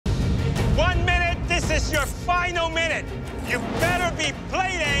is your final minute. You better be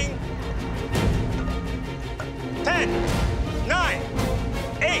plating. 10, 9,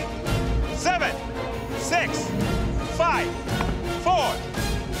 8, 7, 6, 5, 4,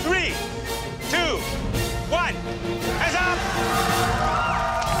 3, 2, 1. Hands up!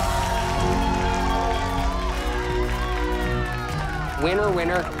 Winner,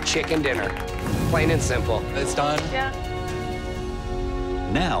 winner, chicken dinner. Plain and simple. It's done? Yeah.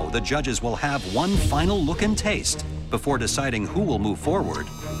 Now the judges will have one final look and taste before deciding who will move forward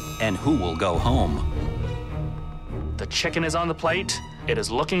and who will go home. The chicken is on the plate. It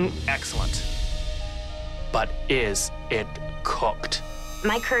is looking excellent. But is it cooked?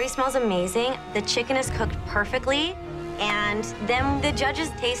 My curry smells amazing. The chicken is cooked perfectly. And then the judges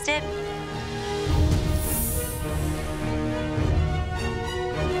taste it.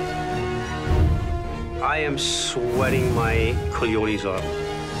 I am sweating my coyotes off.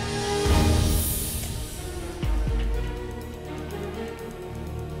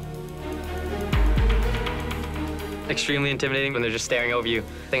 Extremely intimidating when they're just staring over you.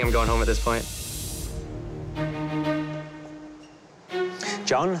 I think I'm going home at this point.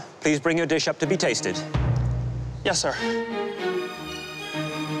 John, please bring your dish up to be tasted. Yes, sir.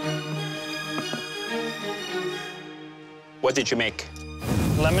 What did you make?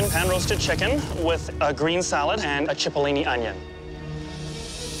 Lemon pan-roasted chicken with a green salad and a cipollini onion.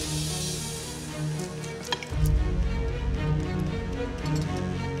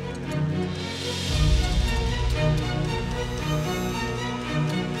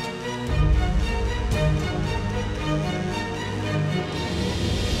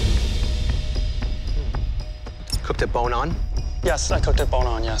 Cooked it bone on? Yes, I cooked it bone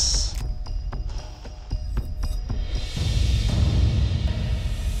on, yes.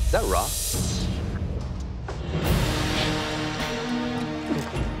 Is that raw?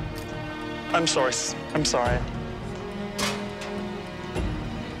 I'm sorry. I'm sorry.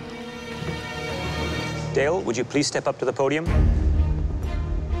 Dale, would you please step up to the podium?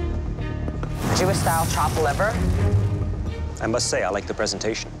 Jewish-style chopped liver. I must say, I like the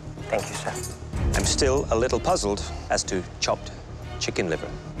presentation. Thank you, sir. I'm still a little puzzled as to chopped chicken liver.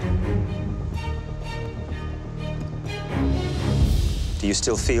 Do you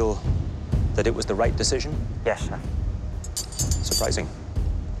still feel that it was the right decision? Yes, sir. Surprising.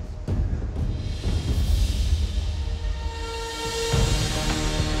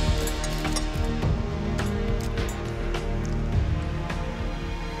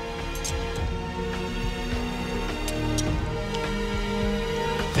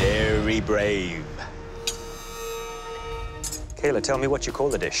 Very brave. Kayla, tell me what you call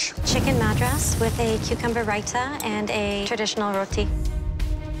the dish. Chicken madras with a cucumber raita and a traditional roti.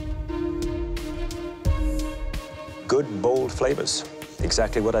 Good, bold flavors.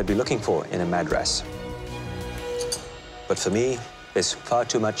 Exactly what I'd be looking for in a madras. But for me, there's far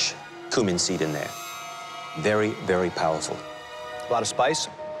too much cumin seed in there. Very, very powerful. A lot of spice,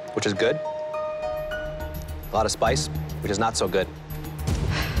 which is good. A lot of spice, which is not so good.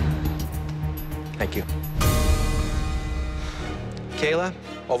 Thank you. Kayla,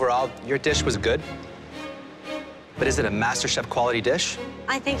 overall, your dish was good. But is it a MasterChef quality dish?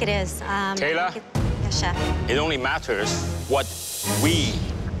 I think it is. Kayla? Yes, chef. It only matters what we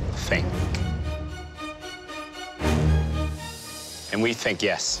think. And we think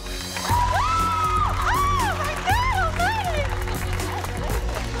yes.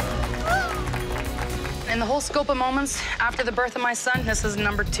 In the whole scope of moments after the birth of my son, this is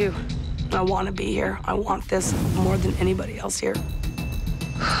number 2. I want to be here. I want this more than anybody else here.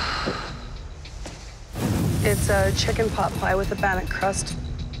 It's a chicken pot pie with a bannock crust.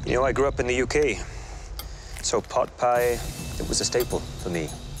 You know, I grew up in the UK, so pot pie, it was a staple for me.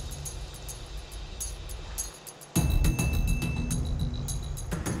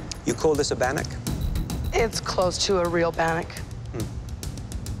 You call this a bannock? It's close to a real bannock.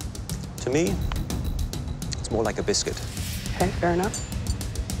 To me, it's more like a biscuit. Okay, fair enough.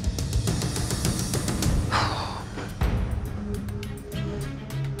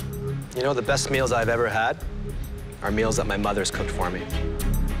 You know, the best meals I've ever had are meals that my mother's cooked for me.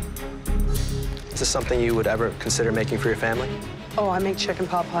 Is this something you would ever consider making for your family? Oh, I make chicken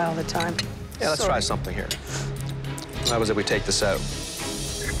pot pie all the time. Yeah, let's try something here. How was it we take this out?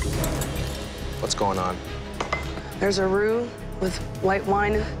 What's going on? There's a roux with white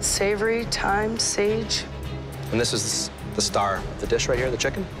wine, savory, thyme, sage. And this is the star of the dish right here, the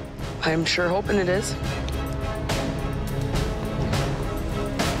chicken? I'm sure hoping it is.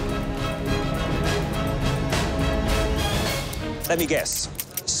 Let me guess.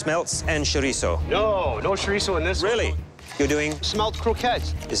 Smelts and chorizo. No chorizo in this one. Really? You're doing? Smelt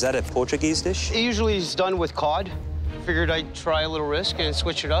croquettes. Is that a Portuguese dish? It usually is done with cod. Figured I'd try a little risk and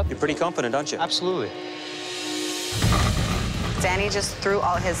switch it up. You're pretty confident, aren't you? Absolutely. Danny just threw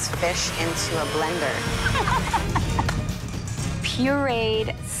all his fish into a blender.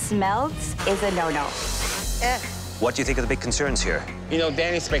 Pureed smelts is a no-no. What do you think are the big concerns here? You know,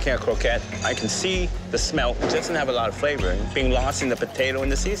 Danny's making a croquette. I can see the smell. It doesn't have a lot of flavor. It's being lost in the potato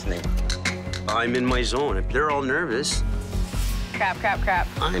and the seasoning. I'm in my zone. If they're all nervous, Crap, crap, crap.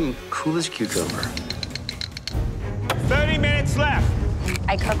 I'm cool as cucumber. 30 minutes left.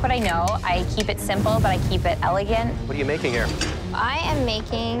 I cook what I know. I keep it simple, but I keep it elegant. What are you making here? I am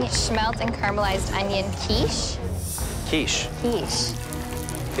making schmelt and caramelized onion quiche. Quiche. Quiche.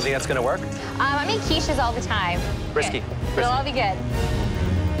 You think that's gonna work? I make quiches all the time. Risky. It'll all be good.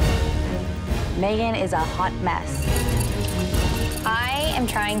 Megan is a hot mess. I am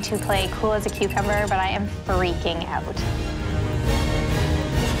trying to play cool as a cucumber, but I am freaking out.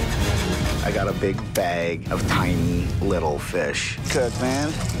 I got a big bag of tiny little fish. Cook,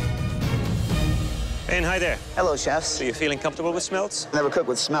 man. And hi there. Hello, chefs. So you're feeling comfortable with smelts? Never cooked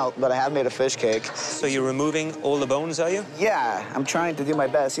with smelt, but I have made a fish cake. So you're removing all the bones, are you? Yeah, I'm trying to do my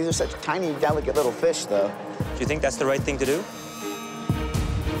best. These are such tiny, delicate little fish, though. Do you think that's the right thing to do?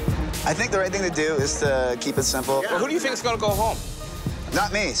 I think the right thing to do is to keep it simple. Well, who do you think is gonna go home?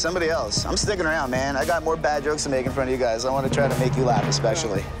 Not me, somebody else. I'm sticking around, man. I got more bad jokes to make in front of you guys. I want to try to make you laugh,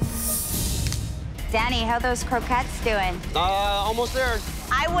 especially. Danny, how those croquettes doing? Almost there.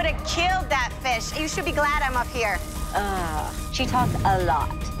 I would have killed that fish. You should be glad I'm up here. She talks a lot.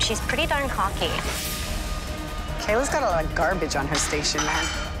 She's pretty darn cocky. Kayla's got a lot of garbage on her station, man.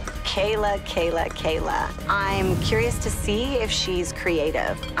 Kayla. I'm curious to see if she's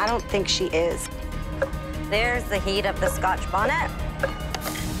creative. I don't think she is. There's the heat of the Scotch bonnet.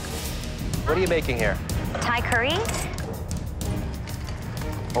 What are you making here? Thai curry.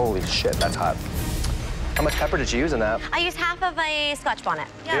 Holy shit, that's hot. How much pepper did you use in that? I used half of a Scotch bonnet.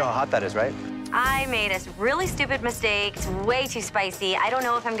 You know how hot that is, right? I made a really stupid mistake. It's way too spicy. I don't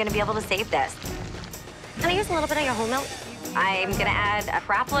know if I'm gonna be able to save this. Can I use a little bit of your whole milk? I'm gonna add a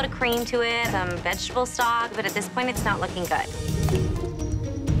crap load of cream to it, some vegetable stock, but at this point, it's not looking good.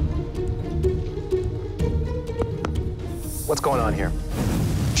 What's going on here?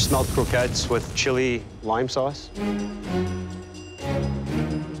 Smelt croquettes with chili lime sauce.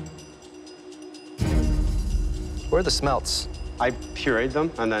 Where are the smelts? I pureed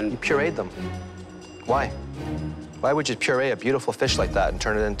them and then... You pureed them. Why? Why would you puree a beautiful fish like that and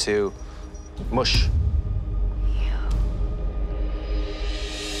turn it into mush?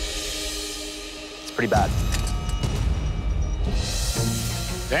 It's pretty bad.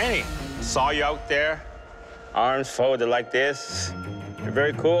 Danny, saw you out there, arms folded like this. You're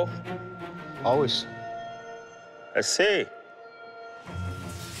very cool. Always. Let's see.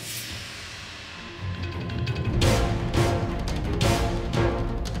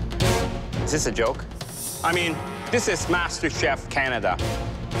 Is this a joke? I mean, this is MasterChef Canada.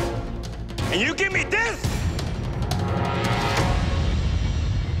 And you give me this?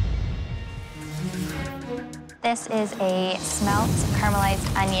 This is a smelt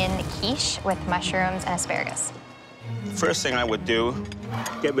caramelized onion quiche with mushrooms and asparagus. First thing I would do,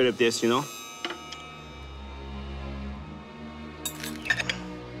 get rid of this, you know?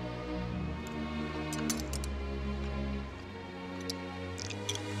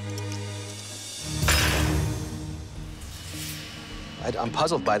 I'm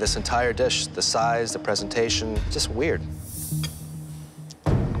puzzled by this entire dish. The size, the presentation, just weird.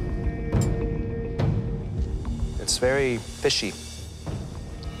 It's very fishy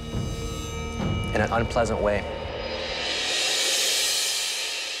in an unpleasant way.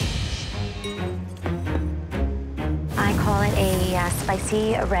 I call it a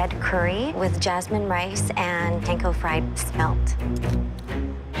spicy red curry with jasmine rice and panko fried smelt.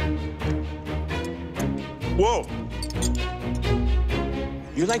 Whoa!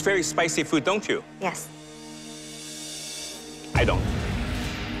 You like very spicy food, don't you? Yes. I don't.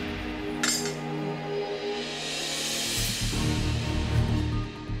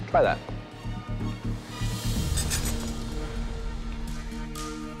 Try that.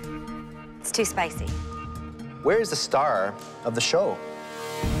 It's too spicy. Where is the star of the show?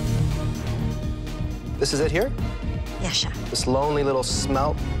 This is it here? Yes, chef. This lonely little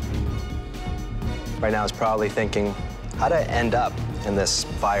smelt right now is probably thinking, how did I end up in this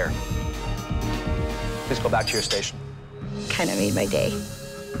fire? Please go back to your station. Kind of made my day.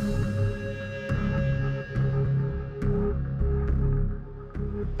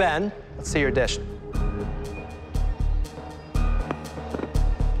 Ben, let's see your dish.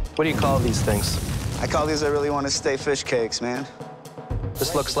 What do you call these things? I call these I really want to stay fish cakes, man.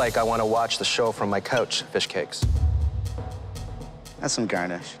 This looks like I want to watch the show from my couch, fish cakes. That's some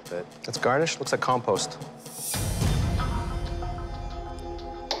garnish, but... That's garnish? Looks like compost.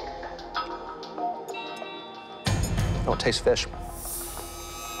 Don't taste fish.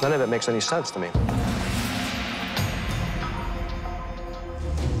 None of it makes any sense to me.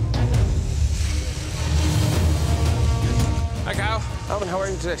 Hi, Kyle. Alvin, how are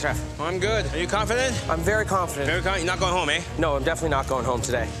you today, Chef? I'm good. Are you confident? I'm very confident. Very confident? You're not going home, eh? No, I'm definitely not going home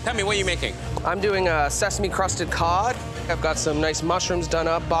today. Tell me, what are you making? I'm doing a sesame-crusted cod. I've got some nice mushrooms done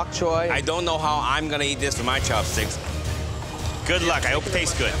up, bok choy. I don't know how I'm gonna eat this with my chopsticks. Good luck. I hope it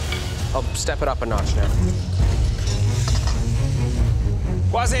tastes good. I'll step it up a notch now.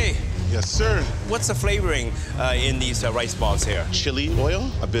 Quasi, Yes, sir. what's the flavoring in these rice balls here? Chili oil,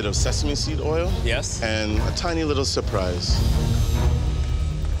 a bit of sesame seed oil. Yes. And a tiny little surprise.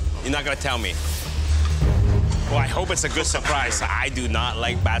 You're not gonna tell me. Well, I hope it's a good surprise. I do not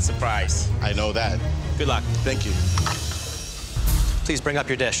like bad surprise. I know that. Good luck. Thank you. Please bring up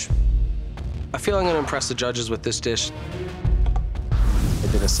your dish. I feel I'm gonna impress the judges with this dish. I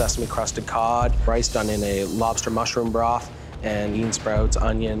did a sesame-crusted cod, rice done in a lobster mushroom broth, and bean sprouts,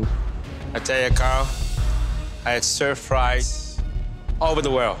 onion. I tell you, Carl, I had stir fries all over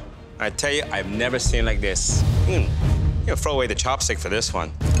the world. I tell you, I've never seen like this. You'll throw away the chopstick for this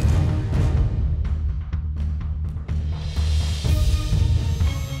one.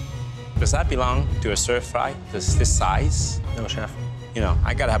 Does that belong to a stir fry? This size? No, Chef. You know,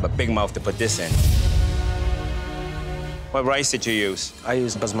 I gotta have a big mouth to put this in. What rice did you use? I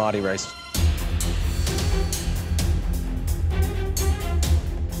use basmati rice.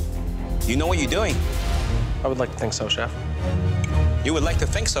 You know what you're doing? I would like to think so, Chef. You would like to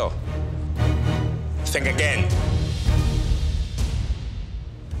think so. Think again.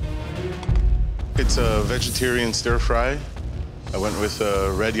 It's a vegetarian stir fry. I went with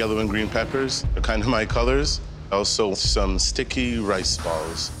red, yellow, and green peppers. They're kind of my colors. Also, some sticky rice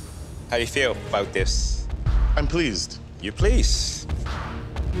balls. How do you feel about this? I'm pleased. You're pleased.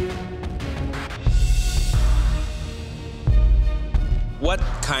 What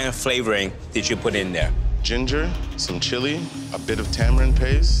kind of flavoring did you put in there? Ginger, some chili, a bit of tamarind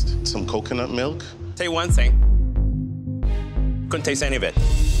paste, some coconut milk. Tell you one thing. Couldn't taste any of it.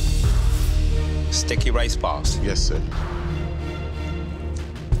 Sticky rice balls. Yes, sir.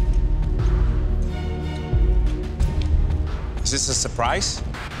 Is this a surprise?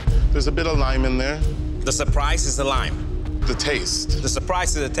 There's a bit of lime in there. The surprise is the lime. The taste. The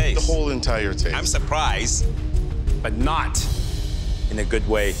surprise is the taste. The whole entire taste. I'm surprised, but not in a good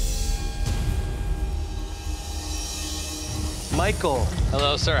way. Michael,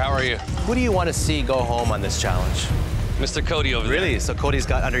 Hello, sir. How are you? who do you want to see go home on this challenge? Mr. Cody over there. Really? So Cody's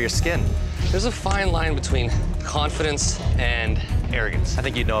got under your skin? There's a fine line between confidence and arrogance. I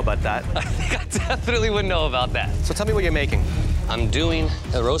think you'd know about that. I think I definitely would know about that. So tell me what you're making. I'm doing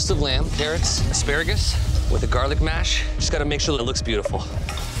a roast of lamb, carrots, asparagus with a garlic mash. Just gotta make sure that it looks beautiful.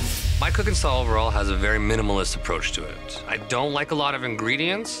 My cooking style overall has a very minimalist approach to it. I don't like a lot of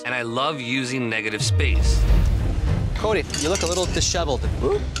ingredients, and I love using negative space. Cody, you look a little disheveled.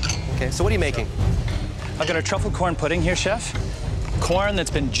 Okay, so what are you making? I've got a truffle corn pudding here, Chef. Corn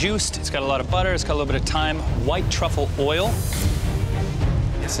that's been juiced. It's got a lot of butter. It's got a little bit of thyme. White truffle oil.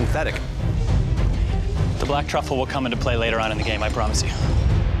 Yeah, synthetic. The black truffle will come into play later on in the game, I promise you.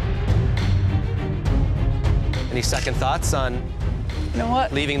 Any second thoughts on You know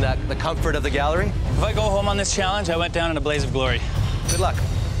what? leaving the comfort of the gallery? If I go home on this challenge, I went down in a blaze of glory. Good luck.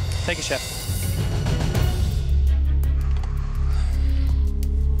 Thank you, Chef.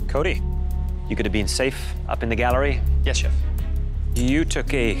 Cody, you could have been safe up in the gallery. Yes, Chef. You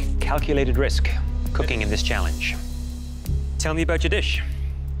took a calculated risk cooking in this challenge. Tell me about your dish.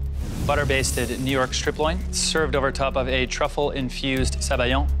 Butter-basted New York strip loin, served over top of a truffle-infused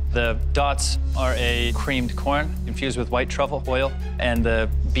sabayon. The dots are a creamed corn infused with white truffle oil, and the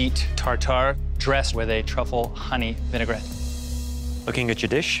beet tartare dressed with a truffle honey vinaigrette. Looking at your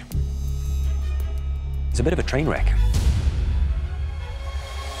dish, it's a bit of a train wreck.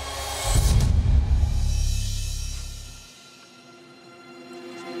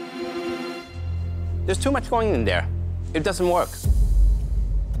 There's too much going in there. It doesn't work.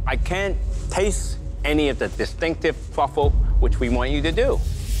 I can't taste any of the distinctive truffle which we want you to do.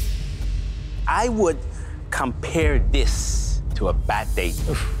 I would compare this to a bad date.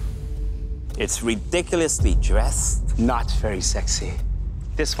 It's ridiculously dressed, not very sexy.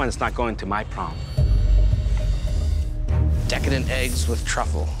 This one's not going to my prom. Decadent eggs with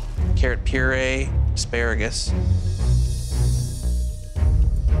truffle, carrot puree,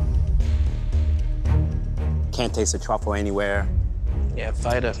 Can't taste the truffle anywhere. Yeah, if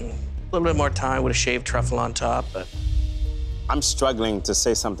I had a little bit more time, I would have shaved truffle on top, but... I'm struggling to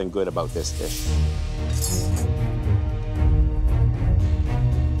say something good about this dish.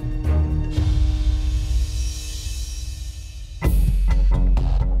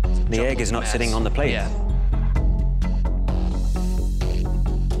 The egg is not sitting on the plate. Yeah.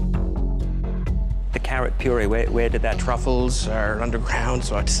 The carrot puree, where did that... Truffles are underground,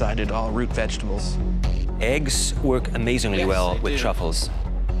 so I decided all root vegetables. Eggs work amazingly well with truffles.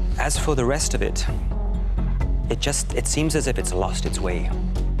 As for the rest of it, it seems as if it's lost its way.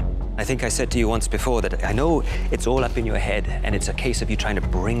 I think I said to you once before that I know it's all up in your head, and it's a case of you trying to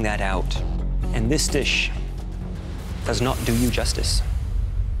bring that out. And this dish does not do you justice.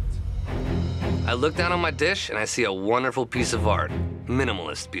 I look down on my dish and I see a wonderful piece of art,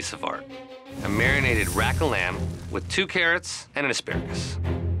 minimalist piece of art. A marinated rack of lamb with 2 carrots and an asparagus,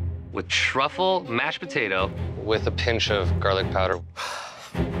 with truffle mashed potato with a pinch of garlic powder.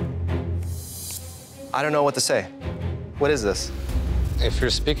 I don't know what to say. What is this? If you're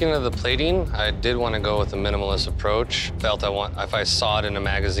speaking of the plating, I did want to go with a minimalist approach. Felt if I saw it in a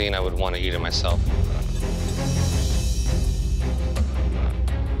magazine, I would want to eat it myself.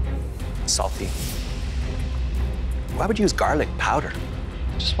 Salty. Why would you use garlic powder?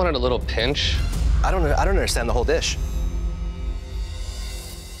 Just wanted a little pinch. I don't understand the whole dish.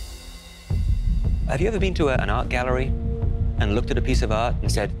 Have you ever been to an art gallery and looked at a piece of art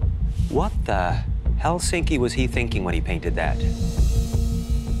and said, what the Helsinki was he thinking when he painted that?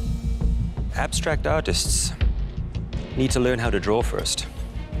 Abstract artists need to learn how to draw first.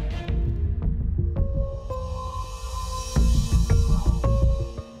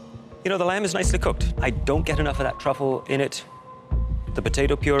 You know, the lamb is nicely cooked. I don't get enough of that truffle in it. The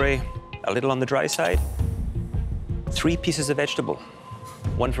potato puree, a little on the dry side. 3 pieces of vegetable,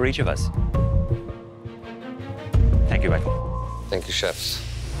 1 for each of us. Thank you, Michael. Thank you, chefs.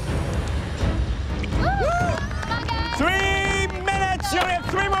 3 minutes! You only have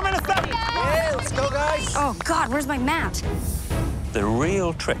 3 more minutes left! Yeah, let's go, guys. Oh, God, where's my mat? The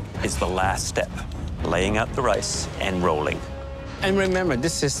real trick is the last step, laying out the rice and rolling. And remember,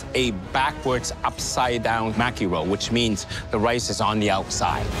 this is a backwards, upside-down maki roll, which means the rice is on the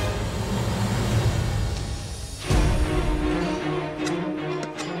outside.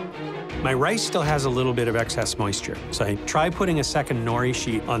 My rice still has a little bit of excess moisture, so I try putting a second nori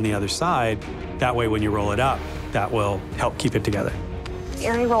sheet on the other side. That way, when you roll it up, that will help keep it together.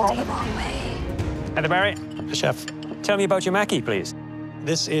 Gary rolled the wrong way. Heather Barry, chef. Tell me about your maki, please.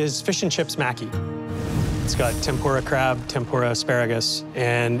 This is fish and chips maki. It's got tempura crab, tempura asparagus,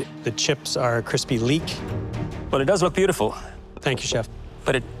 and the chips are crispy leek. Well, it does look beautiful. Thank you, chef.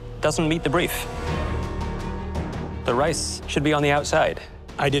 But it doesn't meet the brief. The rice should be on the outside.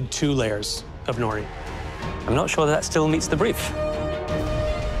 I did 2 layers of nori. I'm not sure that still meets the brief.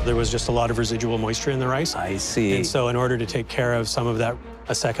 There was just a lot of residual moisture in the rice. I see. And so in order to take care of some of that,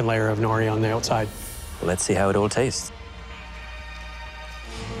 a second layer of nori on the outside. Let's see how it all tastes.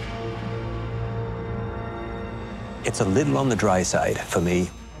 It's a little on the dry side for me,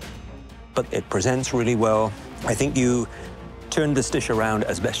 but it presents really well. I think you turned this dish around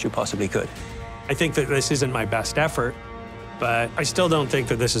as best you possibly could. I think that this isn't my best effort, but I still don't think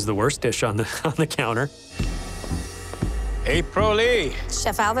that this is the worst dish on the counter. April Lee.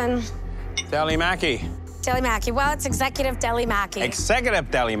 Chef Alvin. Deli Maki. Deli Maki. Well, it's executive Deli Maki.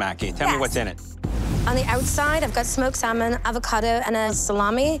 Executive Deli Maki. Tell me what's in it. On the outside, I've got smoked salmon, avocado, and a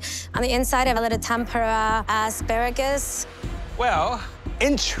salami. On the inside, I have a little tempura asparagus. Well,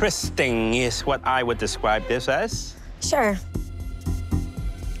 interesting is what I would describe this as. Sure.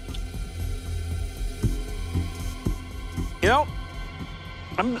 You know,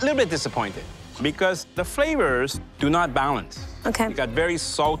 I'm a little bit disappointed because the flavors do not balance. Okay. You got very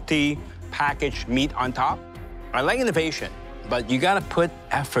salty packaged meat on top. I like innovation, but you gotta put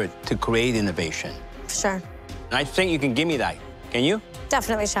effort to create innovation. Sure. And I think you can give me that. Can you?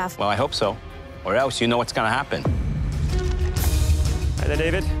 Definitely, chef. Well, I hope so. Or else you know what's gonna happen. Hi there,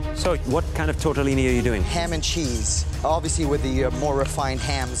 David. So what kind of tortellini are you doing? Ham and cheese, obviously with the more refined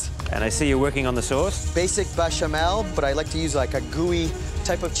hams. And I see you're working on the sauce? Basic bechamel, but I like to use like a gooey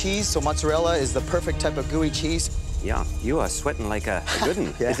type of cheese, so mozzarella is the perfect type of gooey cheese. Yeah, you are sweating like a good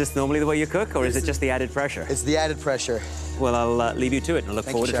one. Yeah. Is this normally the way you cook, or is it just the added pressure? It's the added pressure. Well, I'll leave you to it and look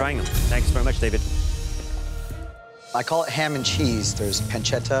forward to Chef. trying them. Thanks very much, David. I call it ham and cheese. There's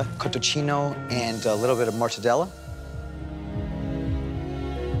pancetta, cottuccino, and a little bit of mortadella.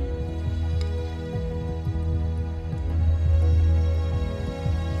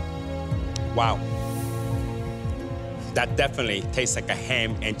 Wow. That definitely tastes like a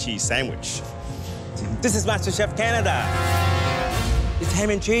ham and cheese sandwich. This is MasterChef Canada. It's ham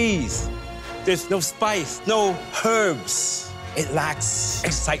and cheese. There's no spice, no herbs. It lacks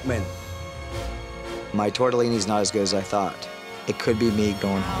excitement. My tortellini's not as good as I thought. It could be me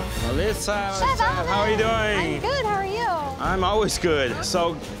going home. Melissa, Chef Alvin. how are you doing? I'm good, how are you? I'm always good.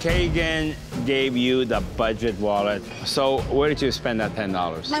 So Kagan gave you the budget wallet. So where did you spend that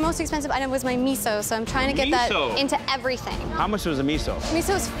 $10? My most expensive item was my miso, so I'm trying to get that into everything. How much was the miso?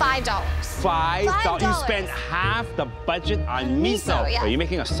 Miso is $5. $5? You spent half the budget on miso. Yeah. Are you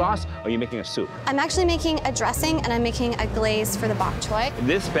making a sauce or are you making a soup? I'm actually making a dressing and I'm making a glaze for the bok choy.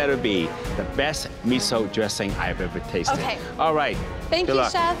 This better be the best miso dressing I've ever tasted. Okay. All right. Thank Good you,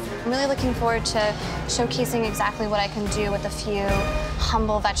 luck. Chef. I'm really looking forward to showcasing exactly what I can do with a few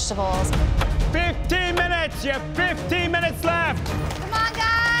humble vegetables. 15 minutes! You have 15 minutes left! Come on,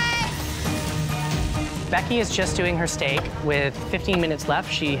 guys! Becky is just doing her steak. With 15 minutes left,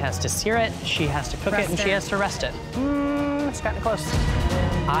 she has to sear it, she has to cook it, and she has to rest it. It's gotten close.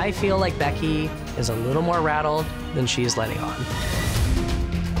 I feel like Becky is a little more rattled than she's letting on.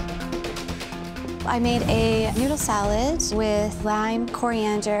 I made a noodle salad with lime,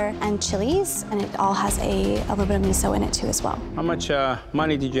 coriander, and chilies, and it all has a little bit of miso in it too as well. How much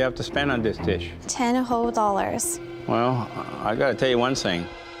money did you have to spend on this dish? $10 whole. Well, I gotta tell you one thing.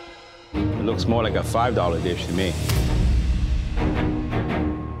 It looks more like a $5 dish to me.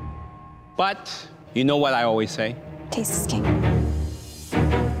 But you know what I always say? Taste is king.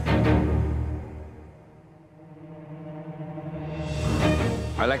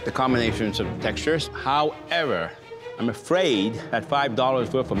 I like the combinations of textures. However, I'm afraid that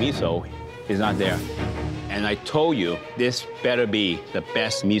 $5 worth of miso is not there. And I told you, this better be the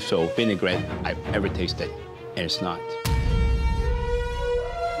best miso vinaigrette I've ever tasted. And it's not.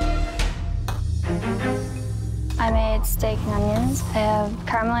 I made steak and onions. I have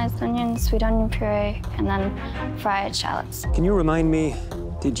caramelized onions, sweet onion puree, and then fried shallots. Can you remind me,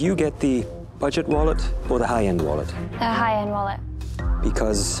 did you get the budget wallet or the high-end wallet? The high-end wallet.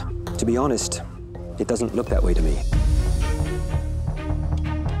 Because, to be honest, it doesn't look that way to me.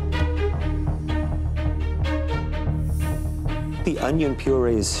 The onion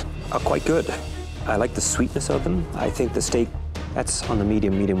purees are quite good. I like the sweetness of them. I think the steak, that's on the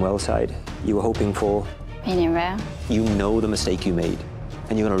medium well side. You were hoping for? Medium rare. You know the mistake you made,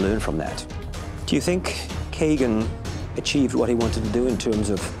 and you're gonna learn from that. Do you think Kagan achieved what he wanted to do in terms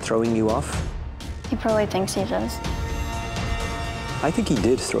of throwing you off? He probably thinks he does. I think he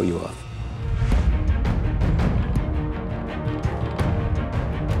did throw you off.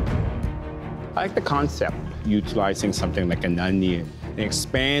 I like the concept, utilizing something like an onion and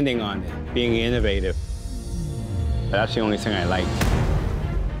expanding on it, being innovative. But that's the only thing I like.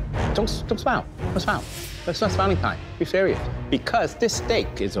 Don't smile. Don't smile. That's not smiling time. Be serious. Because this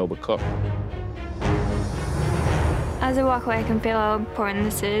steak is overcooked. As I walk away, I can feel how important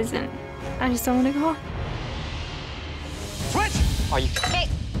this is, and I just don't want to go home. Switch! Okay,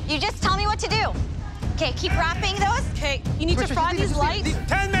 you just tell me what to do. Okay, keep wrapping those. Okay, you need to fry these lights.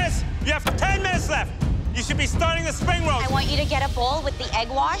 10 minutes! You have 10 minutes left! You should be starting the spring rolls. I want you to get a bowl with the egg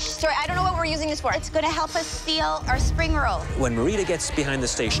wash. Sorry, I don't know what we're using this for. It's gonna help us seal our spring roll. When Marita gets behind the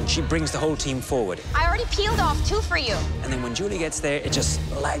station, she brings the whole team forward. I already peeled off 2 for you. And then when Julie gets there, it just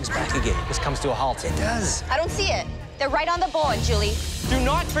lags back again. This comes to a halt. It does. I don't see it. They're right on the board, Julie. Do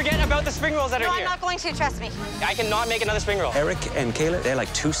not forget about the spring rolls that No, are I'm here. not going to, trust me. I cannot make another spring roll. Eric and Kayla, they're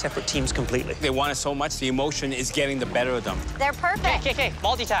like 2 separate teams completely. They want it so much, the emotion is getting the better of them. They're perfect. Okay,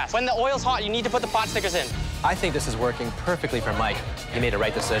 multitask. When the oil's hot, you need to put the pot stickers in. I think this is working perfectly for Mike. He made a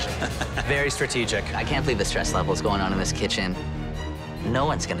right decision. Very strategic. I can't believe the stress levels going on in this kitchen. No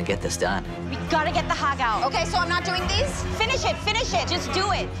one's gonna get this done. We gotta get the hog out. Okay, so I'm not doing these? Finish it. Just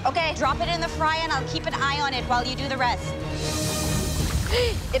do it. Okay, drop it in the fry and I'll keep an eye on it while you do the rest.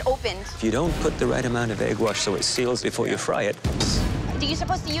 It opened. If you don't put the right amount of egg wash so it seals before you fry it. Are you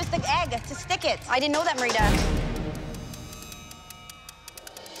supposed to use the egg to stick it? I didn't know that, Marita.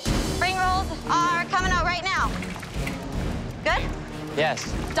 Spring rolls are coming out right now. Good?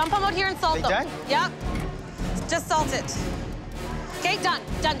 Yes. Dump them out here and salt them. Done? Yep. Just salt it. Okay, done.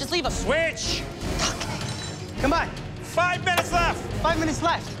 Just leave them. Switch! Come on. 5 minutes left! 5 minutes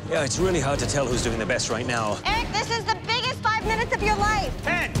left. Yeah, it's really hard to tell who's doing the best right now. Eric, this is the biggest 5 minutes of your life.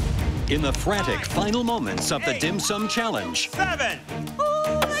 10. In the frantic final moments of the Dim Sum Challenge, 7.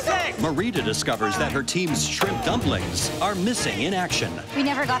 Oh, my 6. Marita discovers that her team's shrimp dumplings are missing in action. We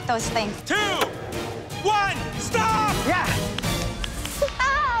never got those things. 2, 1, stop! Yeah.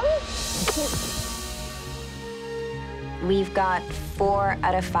 We've got 4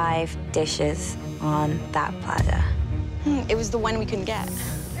 out of 5 dishes on that platter. It was the one we couldn't get.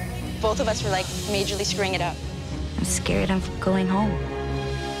 both of us were like majorly screwing it up. I'm scared of going home.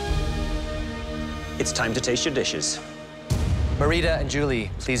 It's time to taste your dishes. Marita and Julie,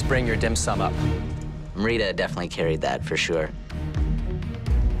 please bring your dim sum up. Marita definitely carried that for sure.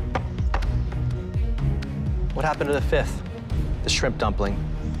 What happened to the fifth? The shrimp dumpling.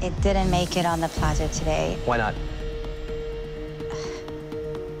 It didn't make it on the platter today. Why not?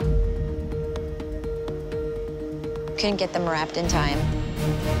 Couldn't get them wrapped in time.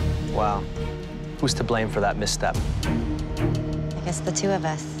 Wow. Who's to blame for that misstep? I guess the two of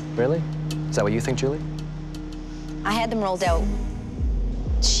us. Really? Is that what you think, Julie? I had them rolled out.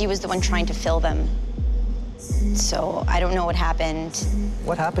 She was the one trying to fill them. So I don't know what happened.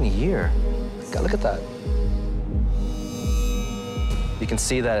 What happened here? God, look at that. You can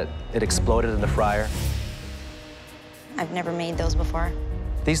see that it exploded in the fryer. I've never made those before.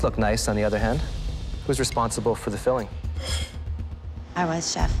 These look nice, on the other hand. Who's responsible for the filling? I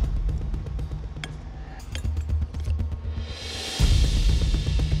was, chef.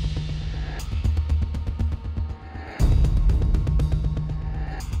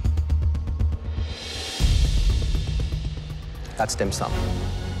 That's dim sum.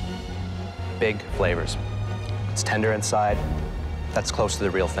 Big flavors. It's tender inside. That's close to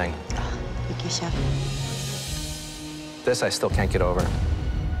the real thing. Thank you, chef. This I still can't get over.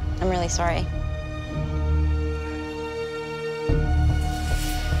 I'm really sorry.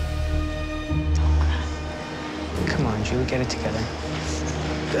 Come on, Julie, get it together.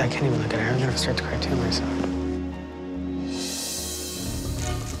 I can't even look at her. I'm gonna start to cry too myself.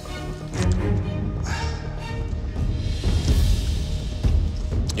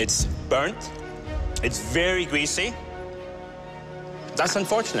 It's burnt. It's very greasy. That's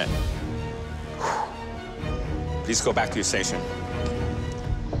unfortunate. Please go back to your station.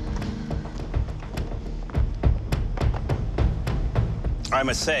 I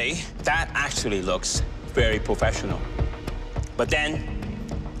must say, that actually looks very professional. But then,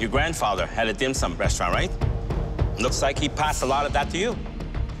 your grandfather had a dim sum restaurant, right? Looks like he passed a lot of that to you.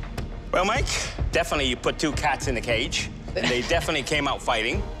 Well, Mike, definitely you put two cats in a cage. They definitely came out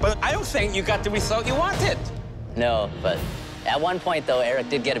fighting. But I don't think you got the result you wanted. No, but at one point, though, Eric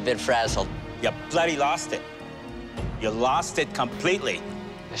did get a bit frazzled. You bloody lost it. You lost it completely.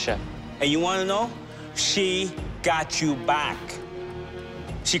 Yes, chef. And you want to know? She got you back.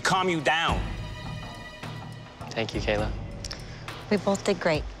 She calmed you down. Thank you, Kayla. We both did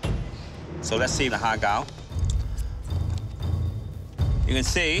great. So let's see the hagao. You can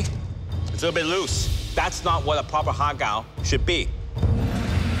see it's a little bit loose. That's not what a proper hagao should be.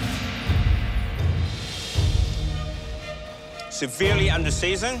 Severely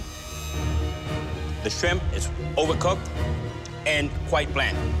underseasoned. The shrimp is overcooked and quite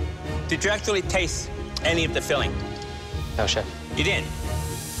bland. Did you actually taste any of the filling? No, chef. You didn't.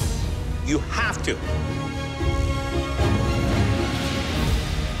 You have to.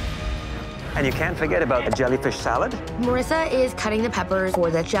 And you can't forget about the jellyfish salad. Marissa is cutting the peppers for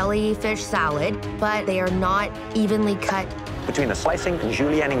the jellyfish salad, but they are not evenly cut. Between the slicing and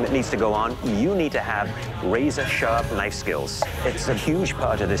julienning that needs to go on, you need to have razor-sharp knife skills. It's a huge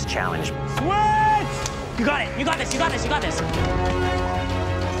part of this challenge. What? You got it, you got this, you got this, you got this.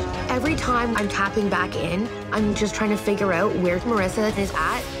 Every time I'm tapping back in, I'm just trying to figure out where Marissa is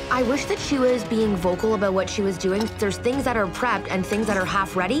at. I wish that she was being vocal about what she was doing. There's things that are prepped and things that are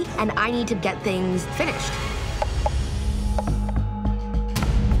half ready, and I need to get things finished.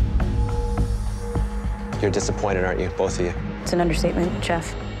 You're disappointed, aren't you, both of you? It's an understatement,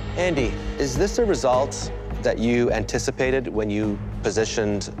 chef. Andy, is this a result that you anticipated when you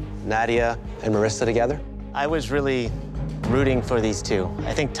positioned Nadia and Marissa together? I was really rooting for these two.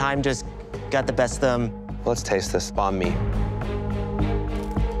 I think time just got the best of them. Let's taste this on me.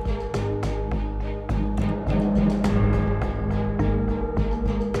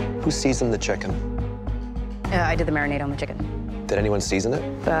 Who seasoned the chicken? I did the marinade on the chicken. Did anyone season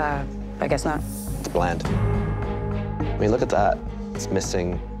it? I guess not. It's bland. I mean, look at that. It's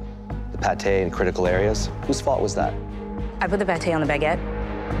missing the pâté in critical areas. Whose fault was that? I put the pâté on the baguette.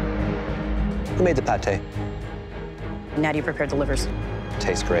 Who made the pâté? Nadia prepared the livers.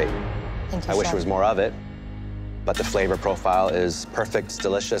 Tastes great. Thank you, I wish chef. there was more of it, but the flavor profile is perfect, it's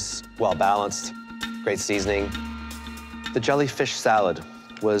delicious, well-balanced, great seasoning. The jellyfish salad,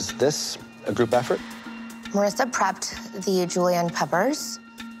 was this a group effort? Marissa prepped the julienne peppers,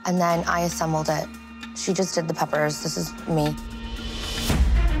 and then I assembled it. She just did the peppers. This is me.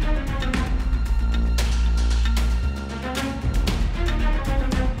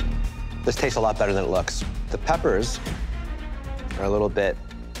 This tastes a lot better than it looks. The peppers are a little bit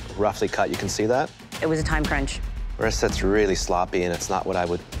roughly cut. You can see that? It was a time crunch. Marissa, it's really sloppy, and it's not what I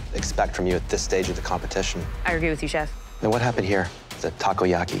would expect from you at this stage of the competition. I agree with you, Chef. And what happened here? The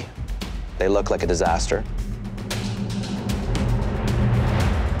takoyaki. They look like a disaster.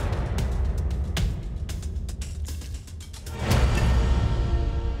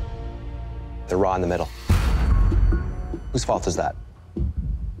 They're raw in the middle. Whose fault is that?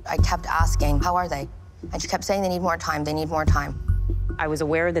 I kept asking, how are they? And she kept saying they need more time, they need more time. I was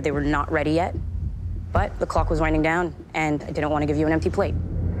aware that they were not ready yet, but the clock was winding down, and I didn't want to give you an empty plate.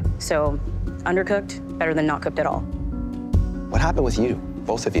 So, undercooked, better than not cooked at all. What happened with you,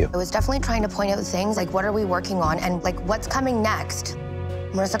 both of you? I was definitely trying to point out things, like what are we working on, and like what's coming next.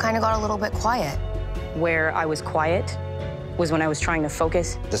 Marissa kind of got a little bit quiet. Where I was quiet was when I was trying to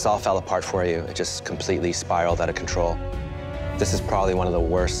focus. This all fell apart for you. It just completely spiraled out of control. This is probably one of the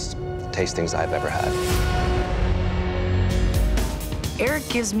worst tastings I've ever had. Eric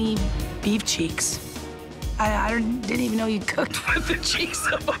gives me beef cheeks. I didn't even know you cooked with the cheeks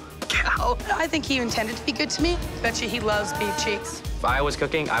of a cow. I think he intended to be good to me. Bet you he loves beef cheeks. If I was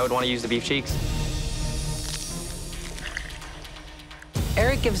cooking, I would want to use the beef cheeks.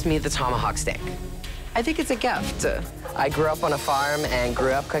 Eric gives me the tomahawk steak. I think it's a gift. I grew up on a farm and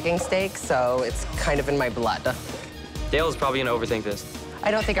grew up cooking steak, so it's kind of in my blood. Dale is probably gonna overthink this. I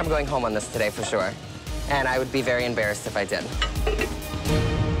don't think I'm going home on this today for sure. And I would be very embarrassed if I did.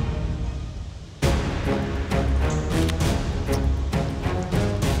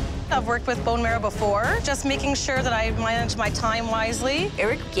 I've worked with bone marrow before, just making sure that I manage my time wisely.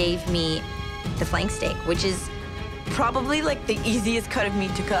 Eric gave me the flank steak, which is probably like the easiest cut of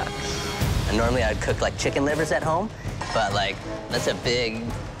meat to cook. And normally I'd cook like chicken livers at home, but like, that's a big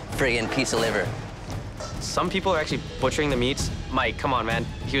friggin' piece of liver. Some people are actually butchering the meats. Mike, come on, man.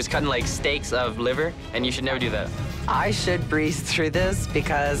 He was cutting like steaks of liver, and you should never do that. I should breeze through this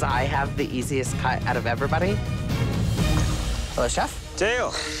because I have the easiest cut out of everybody. Hello, Chef.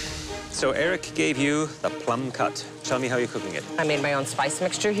 Dale. So Eric gave you the plum cut. Tell me how you're cooking it. I made my own spice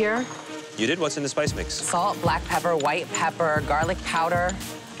mixture here. You did? What's in the spice mix? Salt, black pepper, white pepper, garlic powder,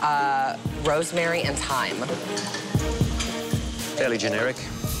 rosemary, and thyme. Fairly generic.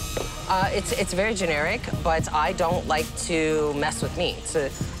 It's very generic, but I don't like to mess with meat. So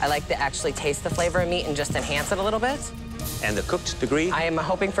I like to actually taste the flavor of meat and just enhance it a little bit. And the cooked degree? I am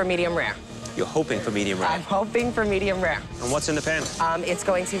hoping for medium rare. You're hoping for medium rare? I'm hoping for medium rare. And what's in the pan? It's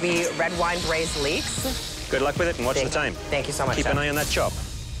going to be red wine braised leeks. Good luck with it and watch the time. Thank you so much, Keep Chef. an eye on that chop.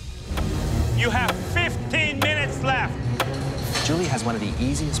 You have 15 minutes left. Julie has one of the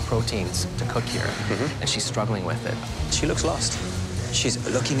easiest proteins to cook here, and she's struggling with it. She looks lost. She's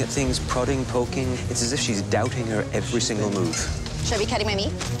looking at things, prodding, poking. It's as if she's doubting her every single move. Should I be cutting my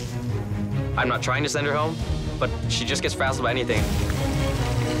meat? I'm not trying to send her home, but she just gets frazzled by anything.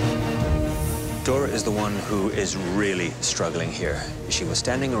 Dora is the one who is really struggling here. She was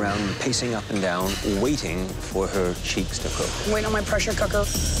standing around, pacing up and down, waiting for her cheeks to cook. I'm waiting on my pressure cooker.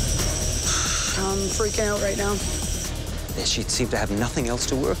 I'm freaking out right now. She seemed to have nothing else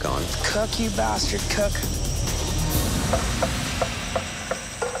to work on. Cook, you bastard, cook.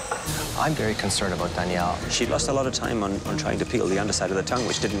 I'm very concerned about Danielle. She lost a lot of time on trying to peel the underside of the tongue,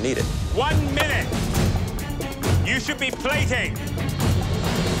 which didn't need it. 1 minute. You should be plating.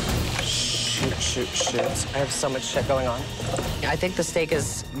 Shoot. I have so much shit going on. I think the steak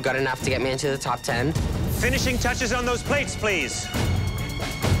is good enough to get me into the top 10. Finishing touches on those plates, please.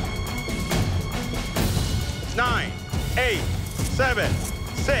 9, 8, 7,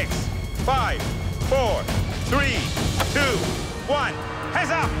 6, 5, 4, 3, 2, 1.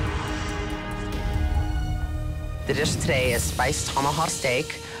 Heads up. The dish today is spiced tomahawk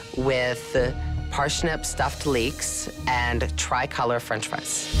steak with parsnip stuffed leeks and tricolor French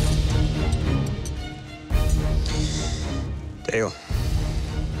fries. Dale,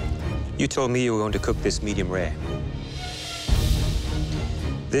 you told me you were going to cook this medium rare.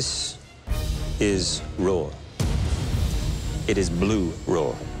 This is raw. It is blue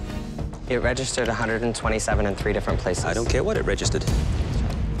raw. It registered 127 in 3 different places. I don't care what it registered.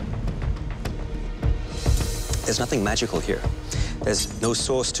 There's nothing magical here. There's no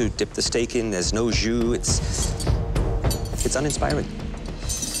sauce to dip the steak in. There's no jus. It's uninspiring.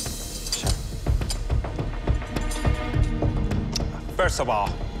 First of all,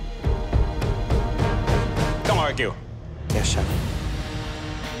 don't argue. Yes, Chef.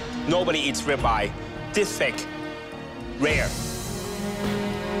 Nobody eats ribeye this thick. Rare.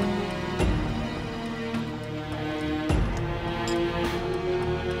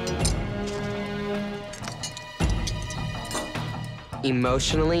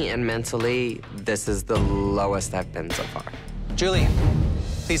 Emotionally and mentally, this is the lowest I've been so far. Julie,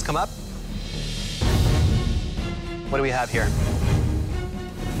 please come up. What do we have here?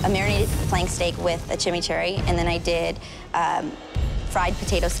 a marinated flank steak with a chimichurri, and then I did fried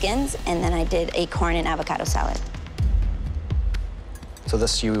potato skins, and then I did a corn and avocado salad. So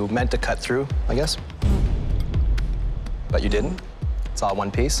this you meant to cut through, I guess? But you didn't? It's all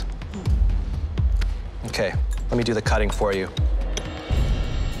one piece? Okay, let me do the cutting for you.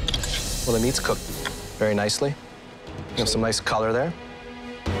 Well, the meat's cooked very nicely. You have some nice color there.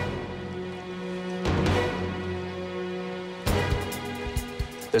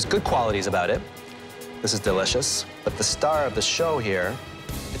 There's good qualities about it. This is delicious, but the star of the show here,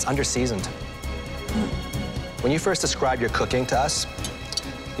 it's under-seasoned. When you first described your cooking to us,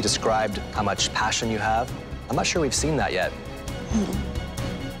 you described how much passion you have. I'm not sure we've seen that yet.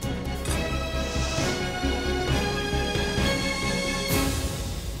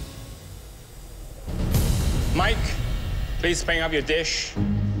 Mike, please bring up your dish.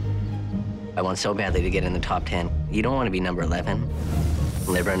 I want so badly to get in the top 10. You don't want to be number 11.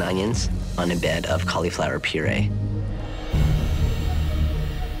 Liver and onions on a bed of cauliflower puree.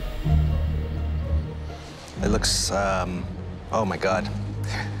 It looks, oh my God.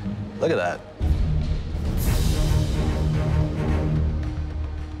 Look at that.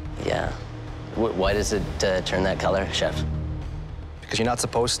 Yeah. Why does it turn that color, Chef? Because you're not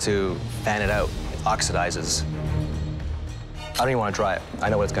supposed to fan it out. It oxidizes. I don't even want to try it. I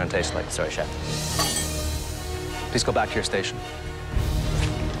know what it's going to taste like. Sorry, Chef. Please go back to your station.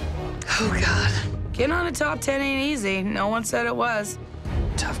 Oh, God. Getting on a top 10 ain't easy. No one said it was.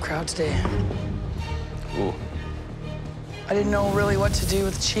 Tough crowd today. Ooh. I didn't know really what to do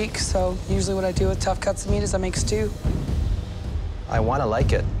with the cheek, so usually what I do with tough cuts of meat is I make stew. I want to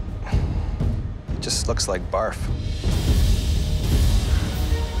like it. It just looks like barf.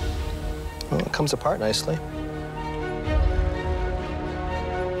 Well, it comes apart nicely.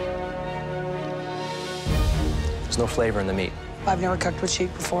 There's no flavor in the meat. I've never cooked with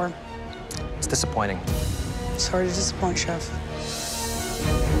cheek before. It's disappointing. Sorry to disappoint, Chef.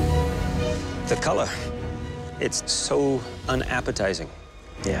 The color, it's so unappetizing.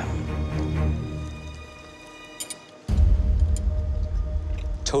 Yeah.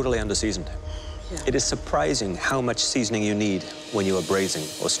 Totally under-seasoned. Yeah. It is surprising how much seasoning you need when you are braising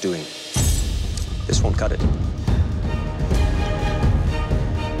or stewing. This won't cut it.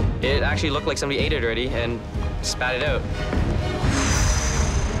 It actually looked like somebody ate it already and spat it out.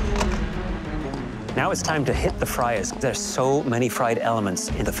 Now it's time to hit the fryers. There's so many fried elements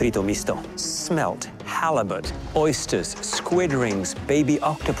in the frito misto. Smelt, halibut, oysters, squid rings, baby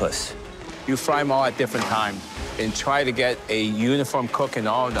octopus. You fry them all at different times and try to get a uniform cook in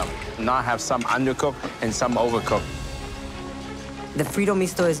all of them, not have some undercooked and some overcooked. The frito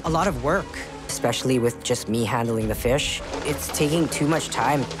misto is a lot of work, especially with just me handling the fish. It's taking too much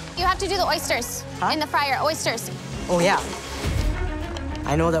time. You have to do the oysters in the fryer, oysters. Oh, yeah.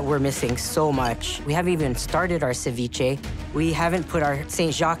 I know that we're missing so much. We haven't even started our ceviche. We haven't put our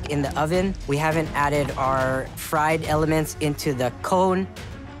Saint Jacques in the oven. We haven't added our fried elements into the cone.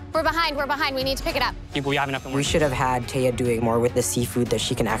 We're behind, we need to pick it up. We should have had Taya doing more with the seafood that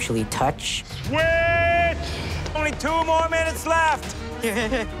she can actually touch. Wait! Only 2 more minutes left.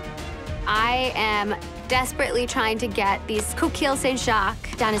 I am desperately trying to get these coquille Saint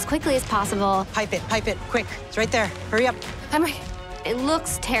Jacques done as quickly as possible. Pipe it, quick. It's right there. Hurry up. I'm ready. It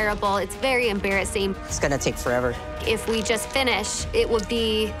looks terrible. It's very embarrassing. It's gonna take forever. If we just finish, it would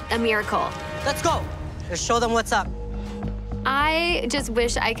be a miracle. Let's go. Let's show them what's up. I just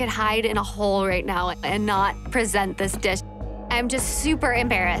wish I could hide in a hole right now and not present this dish. I'm just super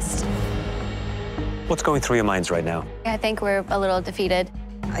embarrassed. What's going through your minds right now? I think we're a little defeated.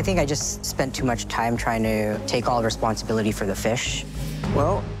 I think I just spent too much time trying to take all responsibility for the fish.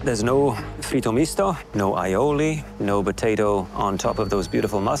 Well, there's no frito misto, no aioli, no potato on top of those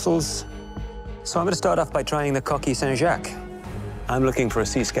beautiful mussels. So I'm going to start off by trying the coquille Saint-Jacques. I'm looking for a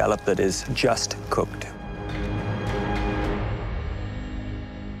sea scallop that is just cooked.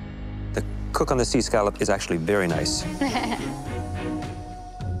 The cook on the sea scallop is actually very nice.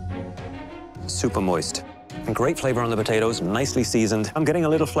 Super moist. And great flavor on the potatoes, nicely seasoned. I'm getting a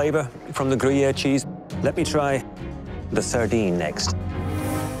little flavor from the Gruyere cheese. Let me try the sardine next.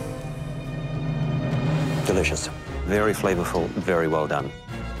 Delicious. Very flavorful, very well done.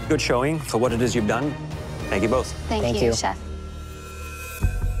 Good showing for what it is you've done. Thank you both. Thank you, Chef.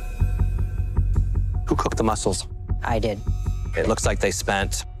 Who cooked the mussels? I did. It looks like they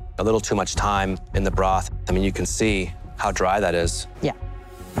spent a little too much time in the broth. I mean, you can see how dry that is. Yeah.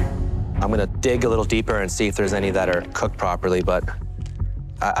 I'm gonna dig a little deeper and see if there's any that are cooked properly, but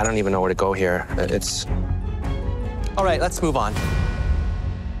I don't even know where to go here. It's... All right, let's move on.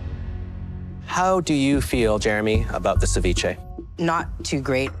 How do you feel, Jeremy, about the ceviche? Not too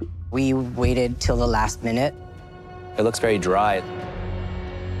great. We waited till the last minute. It looks very dry.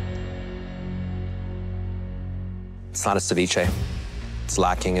 It's not a ceviche. It's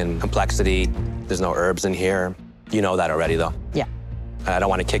lacking in complexity. There's no herbs in here. You know that already, though. Yeah. I don't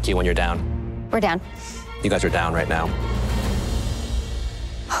want to kick you when you're down. We're down. You guys are down right now.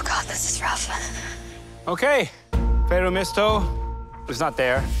 Oh God, this is rough. Okay, Pero Misto is not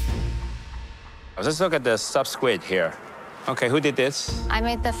there. Let's look at the sub squid here. Okay, who did this? I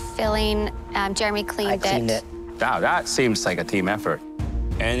made the filling. Jeremy cleaned it. Wow, that seems like a team effort.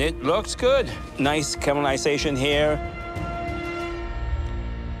 And it looks good. Nice caramelization here.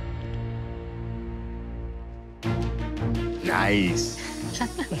 Nice.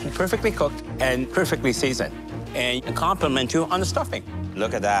 Perfectly cooked and perfectly seasoned. And compliment you on the stuffing.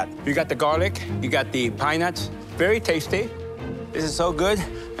 Look at that. You got the garlic, you got the pine nuts. Very tasty. This is so good.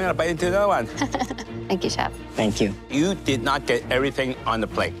 I'm gonna bite into the other one. Thank you, Chef. Thank you. You did not get everything on the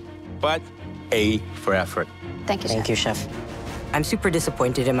plate, but A for effort. Thank you, Chef. Thank you, Chef. I'm super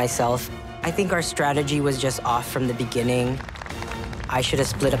disappointed in myself. I think our strategy was just off from the beginning. I should have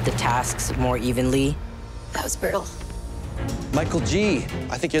split up the tasks more evenly. That was brutal. Michael G.,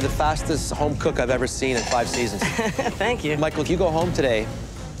 I think you're the fastest home cook I've ever seen in 5 seasons. Thank you. Michael, if you go home today,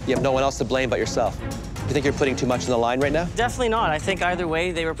 you have no one else to blame but yourself. You think you're putting too much on the line right now? Definitely not. I think either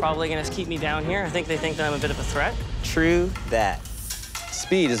way, they were probably going to keep me down here. I think they think that I'm a bit of a threat. True that.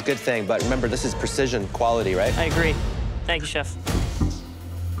 Speed is a good thing, but remember, this is precision quality, right? I agree. Thank you, Chef.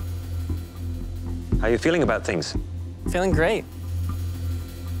 How are you feeling about things? Feeling great.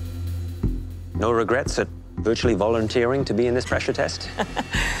 No regrets at virtually volunteering to be in this pressure test?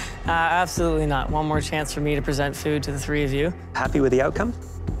 Absolutely not. One more chance for me to present food to the 3 of you. Happy with the outcome?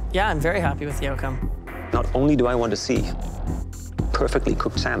 Yeah, I'm very happy with the outcome. Not only do I want to see perfectly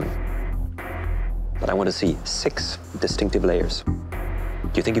cooked salmon, but I want to see 6 distinctive layers. Do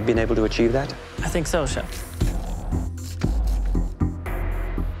you think you've been able to achieve that? I think so, Chef.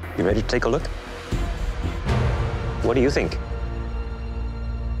 You ready to take a look? What do you think?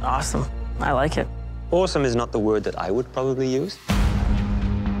 Awesome. I like it. Awesome is not the word that I would probably use. I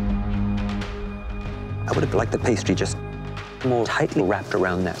would have liked the pastry just more tightly wrapped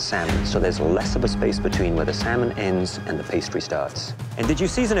around that salmon, so there's less of a space between where the salmon ends and the pastry starts. And did you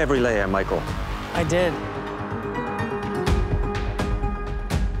season every layer, Michael? I did.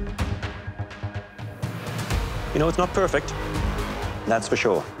 You know, it's not perfect. That's for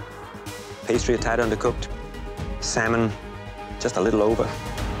sure. Pastry a tad undercooked. Salmon just a little over.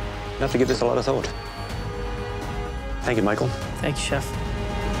 You have to give this a lot of thought. Thank you, Michael. Thank you, Chef.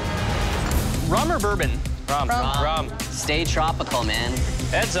 Rum or bourbon? Rum. Stay tropical, man.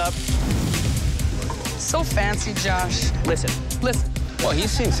 Heads up. So fancy, Josh. Listen. Well, he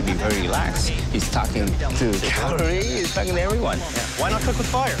seems to be very relaxed. He's talking to Calorie, he's talking to everyone. Yeah. Why not cook with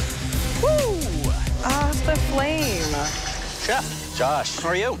fire? Woo! Ah, it's the flame. Chef. Josh. How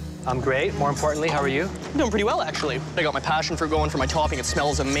are you? I'm great. More importantly, how are you? I'm doing pretty well, actually. I got my passion for going for my topping. It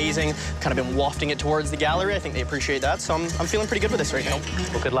smells amazing. Kind of been wafting it towards the gallery. I think they appreciate that, so I'm feeling pretty good with this right now.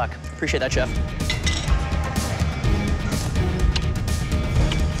 Well, good luck. Appreciate that, Chef.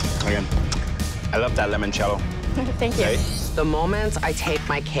 Again, I love that limoncello. Thank you. Right? The moment I take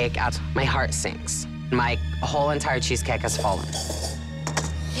my cake out, my heart sinks. My whole entire cheesecake has fallen.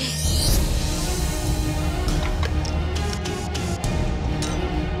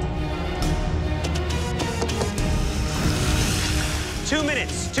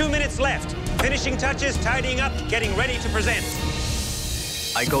 Two minutes left. Finishing touches, tidying up, getting ready to present.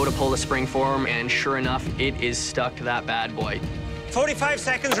 I go to pull the spring form, and sure enough, it is stuck to that bad boy. 45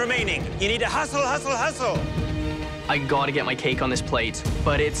 seconds remaining. You need to hustle, hustle, hustle. I gotta get my cake on this plate,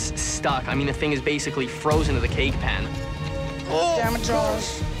 but it's stuck. I mean, the thing is basically frozen to the cake pan. Oh, damn it,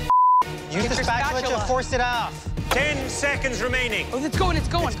 Josh. Use the spatula to force it off. 10 seconds remaining. Oh, it's going. It's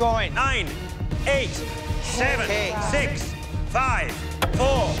going. 9, 8, 7, 6, 5,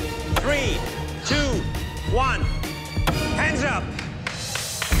 4, 3, 2, 1. Hands up.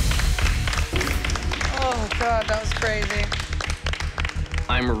 Oh, God, that was crazy.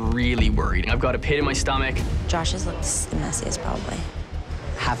 I'm really worried. I've got a pit in my stomach. Josh's looks the messiest, probably.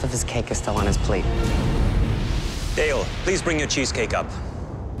 Half of his cake is still on his plate. Dale, please bring your cheesecake up.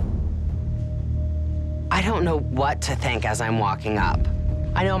 I don't know what to think as I'm walking up.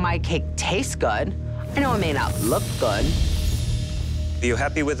 I know my cake tastes good. I know it may not look good. Are you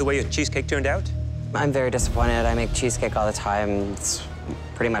happy with the way your cheesecake turned out? I'm very disappointed. I make cheesecake all the time. It's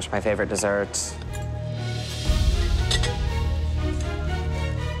pretty much my favorite dessert.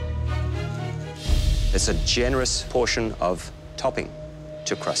 It's a generous portion of topping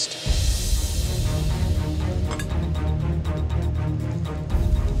to crust.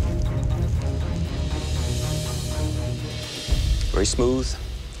 Very smooth,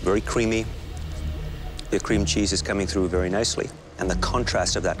 very creamy. The cream cheese is coming through very nicely. And the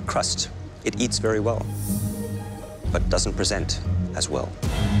contrast of that crust, it eats very well, but doesn't present as well.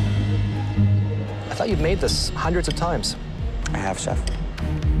 I thought you'd made this hundreds of times. I have, chef.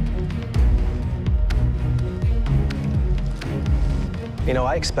 You know,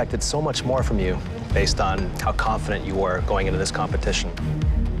 I expected so much more from you based on how confident you were going into this competition.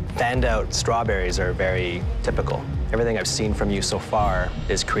 Fanned out strawberries are very typical. Everything I've seen from you so far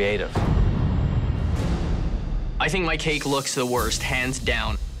is creative. I think my cake looks the worst, hands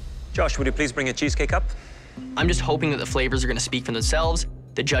down. Josh, would you please bring a cheesecake up? I'm just hoping that the flavors are gonna speak for themselves.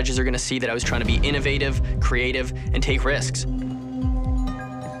 The judges are gonna see that I was trying to be innovative, creative, and take risks.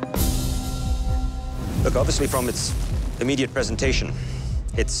 Look, obviously from its immediate presentation,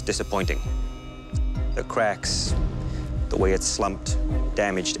 it's disappointing. The cracks, the way it's slumped,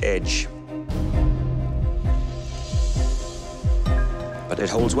 damaged edge. But it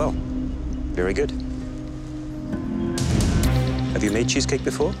holds well. Very good. Have you made cheesecake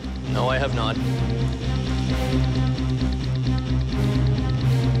before? No, I have not.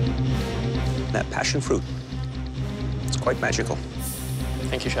 That passion fruit, it's quite magical.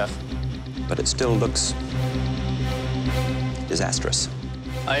 Thank you, chef. But it still looks disastrous.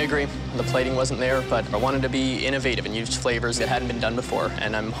 I agree. The plating wasn't there, but I wanted to be innovative and use flavors that hadn't been done before,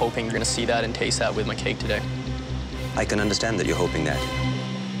 and I'm hoping you're gonna see that and taste that with my cake today. I can understand that you're hoping that.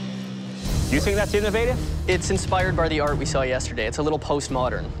 You think that's innovative? It's inspired by the art we saw yesterday. It's a little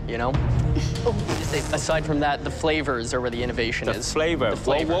postmodern, you know? Aside from that, the flavors are where the innovation is. The flavor. The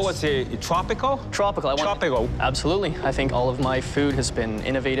flavors. What was it? Tropical? Tropical. Tropical. Absolutely. I think all of my food has been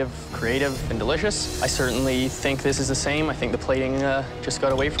innovative, creative, and delicious. I certainly think this is the same. I think the plating just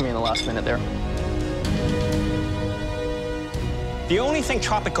got away from me in the last minute there. The only thing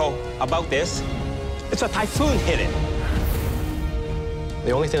tropical about this is a typhoon hit it.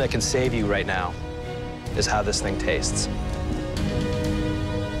 The only thing that can save you right now is how this thing tastes.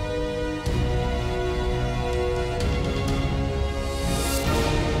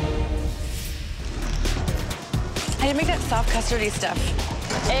 I didn't make that soft custardy stuff.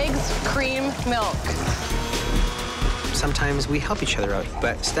 Eggs, cream, milk. Sometimes we help each other out,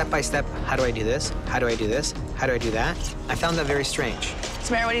 but step by step, how do I do this? How do I do this? How do I do that? I found that very strange.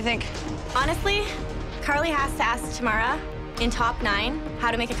 Samara, what do you think? Honestly, Carly has to ask Tamara in top 9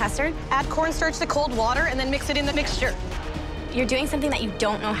 how to make a custard. Add cornstarch to cold water and then mix it in the mixture. You're doing something that you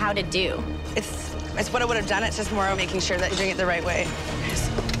don't know how to do. It's what I would have done. It's just more making sure that you're doing it the right way.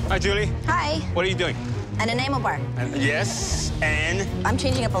 Hi, Julie. Hi. What are you doing? An enamel bar. Yes, and? I'm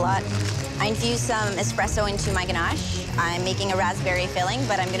changing up a lot. I infused some espresso into my ganache. I'm making a raspberry filling,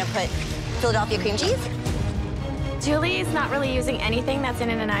 but I'm gonna put Philadelphia cream cheese. Julie's not really using anything that's in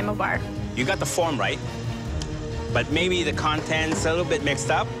an enamel bar. You got the form right, but maybe the content's a little bit mixed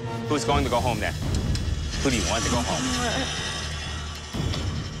up. Who's going to go home then? Who do you want to go home?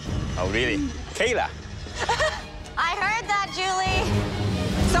 Oh, really? Kayla. I heard that, Julie.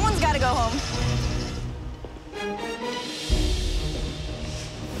 Someone's got to go home.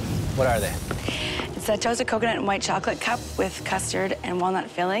 What are they? It's a toasted coconut and white chocolate cup with custard and walnut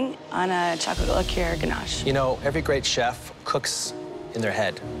filling on a chocolate liqueur ganache. You know, every great chef cooks in their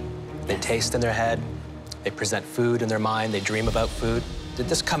head. They taste in their head, they present food in their mind, they dream about food. Did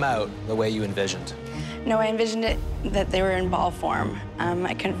this come out the way you envisioned? No, I envisioned it that they were in ball form.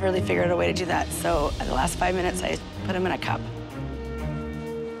 I couldn't really figure out a way to do that, so at the last 5 minutes, I put them in a cup.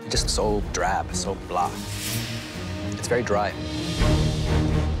 Just so drab, so blah. It's very dry.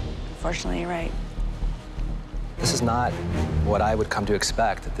 Unfortunately, you're right. This is not what I would come to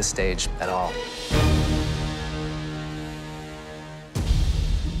expect at this stage at all.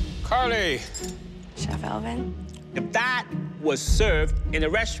 Carly. Chef Alvin? If that was served in a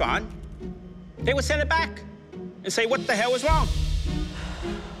restaurant, they would send it back and say, what the hell was wrong?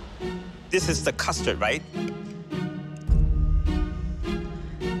 This is the custard, right?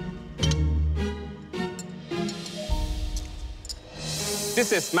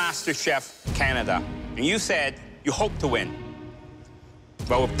 This is MasterChef Canada, and you said you hope to win.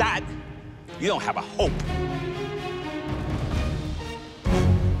 Well, with that, you don't have a hope.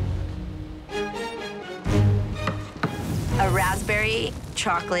 A raspberry,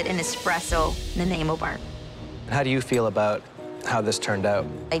 chocolate, and espresso enamel bar. How do you feel about how this turned out?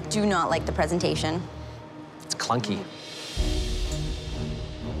 I do not like the presentation. It's clunky.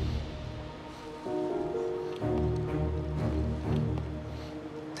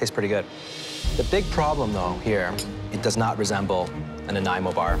 Tastes pretty good. The big problem, though, here, it does not resemble an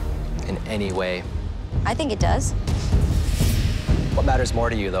enamel bar in any way. I think it does. What matters more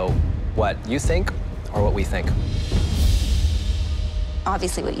to you, though? What you think or what we think?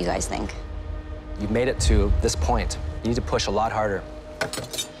 obviously what you guys think. You made it to this point. You need to push a lot harder.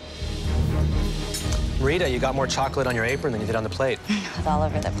 Rita, you got more chocolate on your apron than you did on the plate. It's all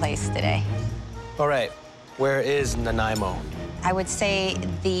over the place today. All right, where is Nanaimo? I would say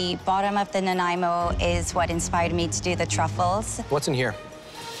the bottom of the Nanaimo is what inspired me to do the truffles. What's in here?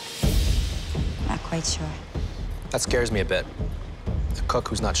 Not quite sure. That scares me a bit. A cook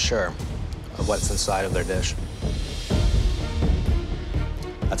who's not sure of what's inside of their dish.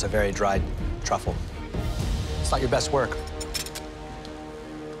 That's a very dried truffle. It's not your best work.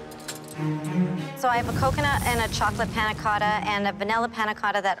 So I have a coconut and a chocolate panna cotta and a vanilla panna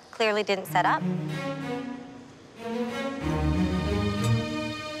cotta that clearly didn't set up.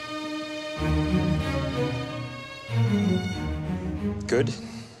 Good.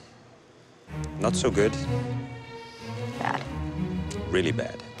 Not so good. Bad. Really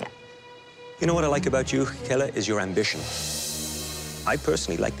bad. Yeah. You know what I like about you, Kella, is your ambition. I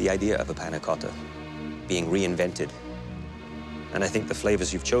personally like the idea of a panna cotta being reinvented. And I think the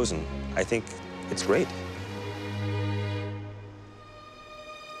flavors you've chosen, I think it's great.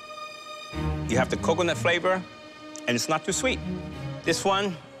 You have the coconut flavor, and it's not too sweet. This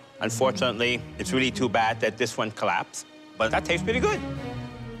one, unfortunately, it's really too bad that this one collapsed, but that tastes pretty good.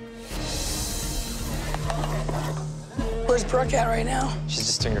 Where's Brooke at right now? She's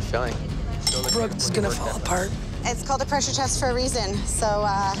just doing her filling. Brooke's gonna fall apart. It's called a pressure test for a reason, so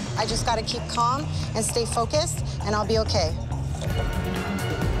I just gotta keep calm and stay focused, and I'll be okay.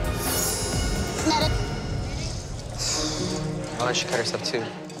 Medic. Why don't she cut herself too?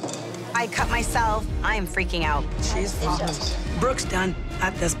 I cut myself. I am freaking out. She's fucked. Brooke's done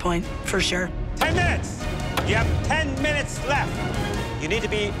at this point, for sure. 10 minutes! You have 10 minutes left. You need to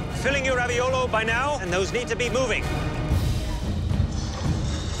be filling your raviolo by now, and those need to be moving.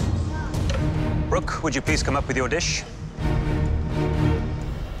 Brooke, would you please come up with your dish?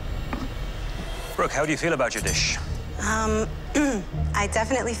 Brooke, how do you feel about your dish? I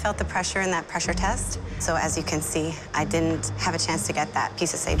definitely felt the pressure in that pressure test. So as you can see, I didn't have a chance to get that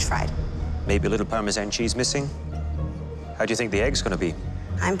piece of sage fried. Maybe a little Parmesan cheese missing? How do you think the egg's gonna be?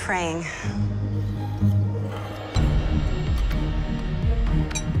 I'm praying.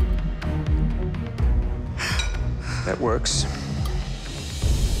 That works.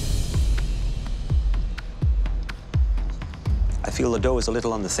 I feel the dough is a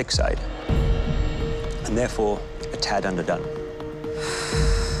little on the thick side, and therefore a tad underdone.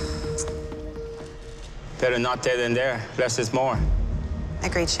 Better not there than there. Less is more.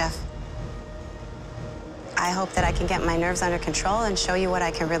 Agreed, Chef. I hope that I can get my nerves under control and show you what I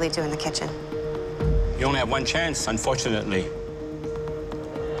can really do in the kitchen. You only have one chance, unfortunately.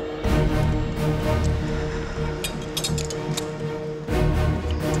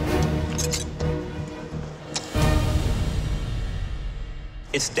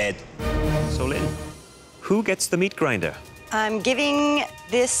 It's dead. So, Lynn, who gets the meat grinder? I'm giving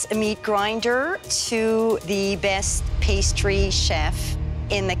this meat grinder to the best pastry chef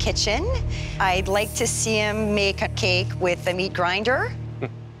in the kitchen. I'd like to see him make a cake with a meat grinder.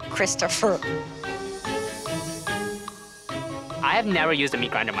 Christopher. I have never used a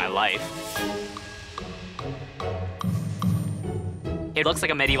meat grinder in my life. It looks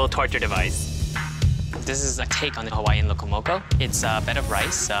like a medieval torture device. This is a take on the Hawaiian locomoco. It's a bed of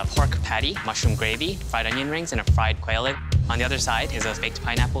rice, a pork patty, mushroom gravy, fried onion rings, and a fried quail egg. On the other side is a baked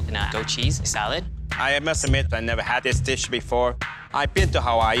pineapple and a goat cheese salad. I must admit, I never had this dish before. I've been to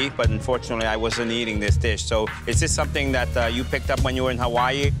Hawaii, but unfortunately, I wasn't eating this dish. So is this something that you picked up when you were in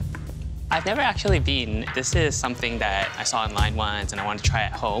Hawaii? I've never actually been. This is something that I saw online once, and I wanted to try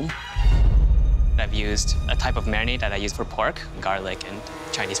at home. I've used a type of marinade that I use for pork, garlic, and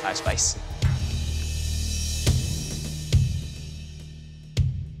Chinese 5-spice.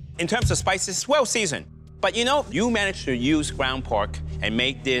 In terms of spices, well seasoned. But you know, you managed to use ground pork and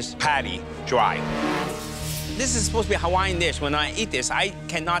make this patty dry. This is supposed to be a Hawaiian dish. When I eat this, I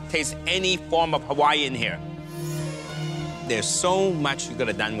cannot taste any form of Hawaii in here. There's so much you could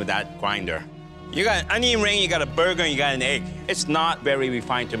have done with that grinder. You got an onion ring, you got a burger, and you got an egg. It's not very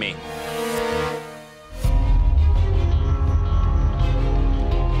refined to me.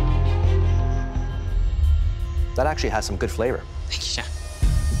 That actually has some good flavor. Thank you, Chef.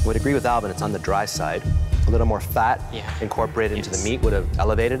 Would agree with Alvin, it's on the dry side. A little more fat incorporated into the meat would have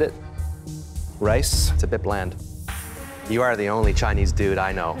elevated it. Rice, it's a bit bland. You are the only Chinese dude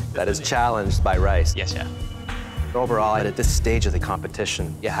I know that is challenged by rice. Yes, Chef. Overall, at this stage of the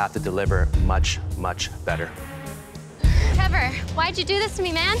competition, you have to deliver much, much better. Trevor, why'd you do this to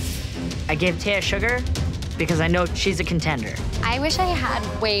me, man? I gave Taya sugar because I know she's a contender. I wish I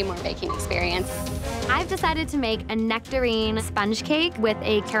had way more baking experience. I've decided to make a nectarine sponge cake with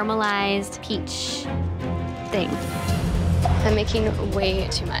a caramelized peach thing. I'm making way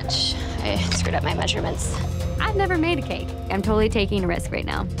too much. I screwed up my measurements. I've never made a cake. I'm totally taking a risk right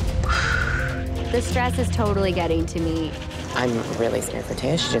now. The stress is totally getting to me. I'm really scared for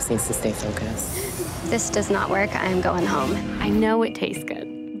Taya. She just needs to stay focused. This does not work. I'm going home. I know it tastes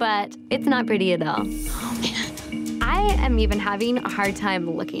good, but it's not pretty at all. Oh, man. I am even having a hard time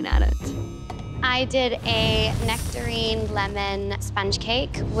looking at it. I did a nectarine lemon sponge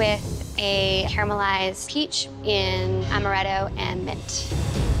cake with a caramelized peach in amaretto and mint.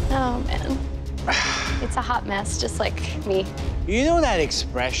 Oh, man. It's a hot mess, just like me. You know that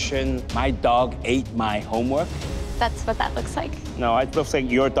expression, my dog ate my homework? That's what that looks like. No, it looks like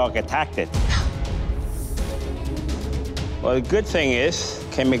your dog attacked it. Well, the good thing is,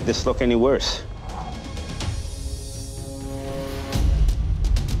 can't make this look any worse.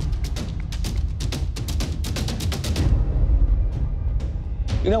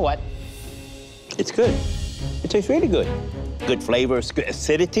 You know what? It's good. It tastes really good. Good flavors, good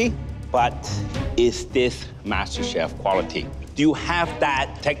acidity, but is this MasterChef quality? Do you have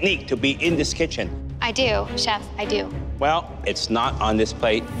that technique to be in this kitchen? I do, Chef, I do. Well, it's not on this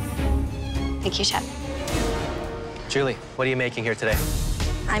plate. Thank you, Chef. Julie, what are you making here today?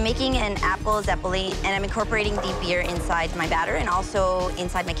 I'm making an apple zeppoli, and I'm incorporating the beer inside my batter and also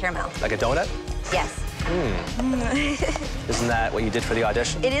inside my caramel. Like a donut? Yes. Isn't that what you did for the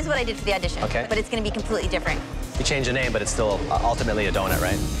audition? It is what I did for the audition, Okay. but it's going to be completely different. You changed the name, but it's still ultimately a donut,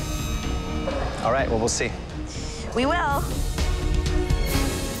 right? All right, well, we'll see. We will.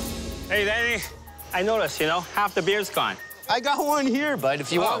 Hey, Danny, I noticed, you know, half the beer's gone. I got one here, bud,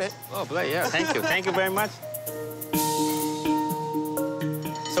 if you want it. Oh, yeah, thank you. Thank you very much.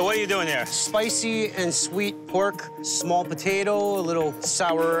 So what are you doing here? Spicy and sweet pork, small potato, a little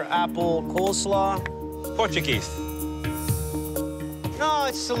sour apple coleslaw. Portuguese. No,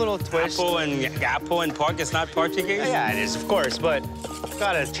 it's a little twist. Apple and pork is not Portuguese? Yeah, it is, of course, but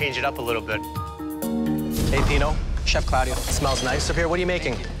gotta change it up a little bit. Hey, Pino. Chef Claudio. It smells nice up here. What are you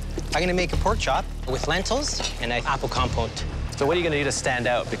making? I'm gonna make a pork chop with lentils and an apple compote. So what are you gonna do to stand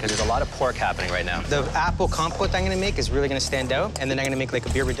out? Because there's a lot of pork happening right now. The apple compote I'm gonna make is really gonna stand out, and then I'm gonna make like a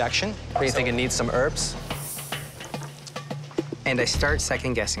beer reduction. What do you think it needs? Some herbs? And I start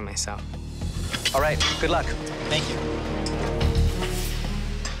second-guessing myself. All right, good luck. Thank you.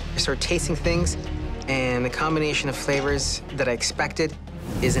 I start tasting things, and the combination of flavors that I expected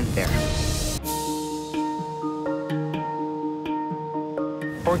isn't there.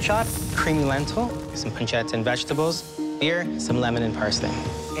 Pork chop, creamy lentil, some pancetta and vegetables, beer, some lemon and parsley.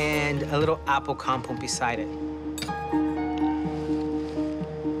 And a little apple compote beside it.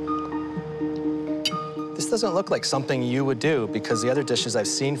 This doesn't look like something you would do because the other dishes I've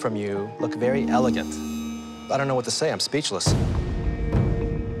seen from you look very elegant. I don't know what to say, I'm speechless.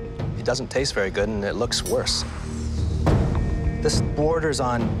 It doesn't taste very good and it looks worse. This borders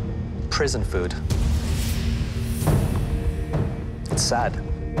on prison food. It's sad.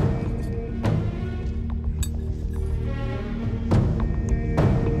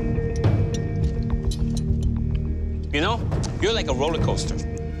 You know, you're like a roller coaster.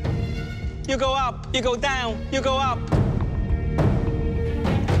 You go up, you go down, you go up.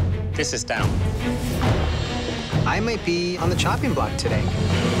 This is down. I might be on the chopping block today.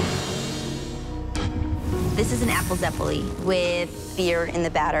 This is an apple zeppoli with beer in the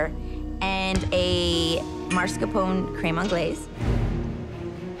batter and a mascarpone creme anglaise.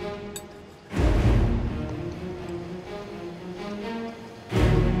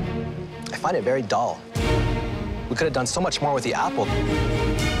 I find it very dull. We could have done so much more with the apple.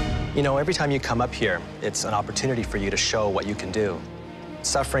 You know, every time you come up here, it's an opportunity for you to show what you can do.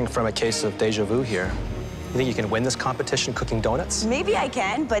 Suffering from a case of deja vu here. You think you can win this competition cooking donuts? Maybe I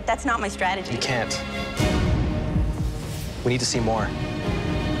can, but that's not my strategy. You can't. We need to see more.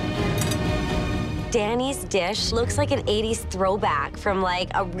 Danny's dish looks like an 80s throwback from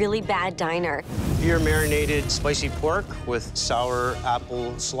like a really bad diner. Beer marinated spicy pork with sour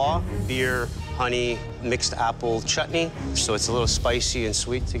apple slaw, beer, honey, mixed apple chutney. So it's a little spicy and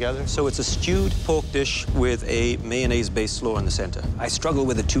sweet together. So it's a stewed pork dish with a mayonnaise-based slaw in the center. I struggle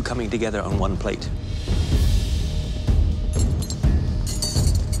with the two coming together on one plate.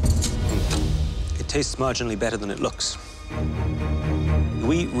 It tastes marginally better than it looks.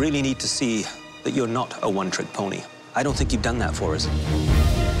 We really need to see that you're not a one-trick pony. I don't think you've done that for us.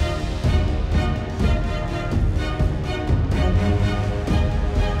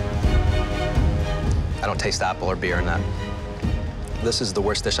 I don't taste apple or beer in that. This is the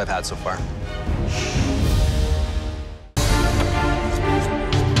worst dish I've had so far.